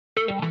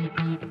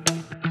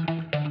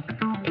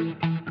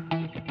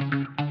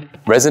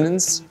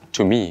Resonance,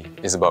 to me,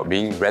 is about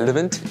being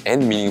relevant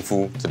and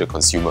meaningful to the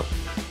consumer.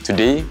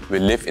 Today, we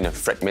live in a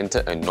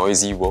fragmented and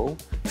noisy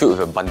world filled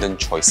with abundant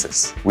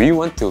choices. We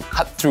want to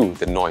cut through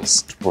the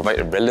noise to provide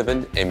a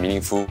relevant and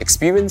meaningful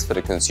experience for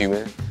the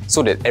consumer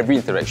so that every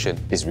interaction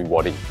is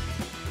rewarding.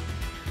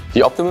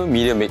 The optimal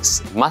media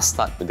mix must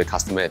start with the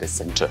customer at the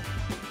center.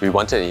 We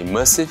wanted an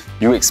immersive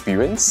new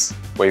experience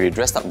where we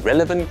dressed up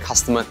relevant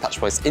customer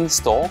touchpoints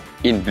in-store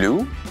in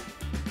blue,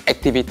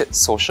 activated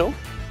social,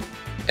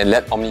 and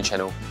let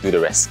omnichannel do the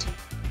rest.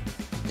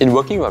 In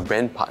working with our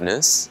brand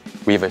partners,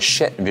 we have a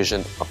shared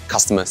vision of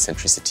customer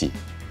centricity.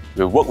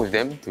 We'll work with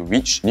them to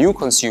reach new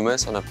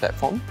consumers on our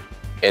platform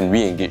and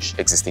re-engage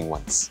existing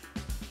ones.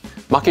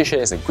 Market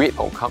share is a great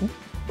outcome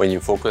when you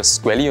focus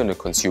squarely on the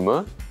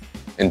consumer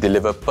and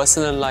deliver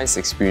personalized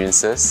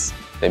experiences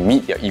that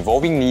meet their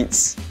evolving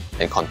needs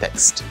and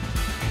context.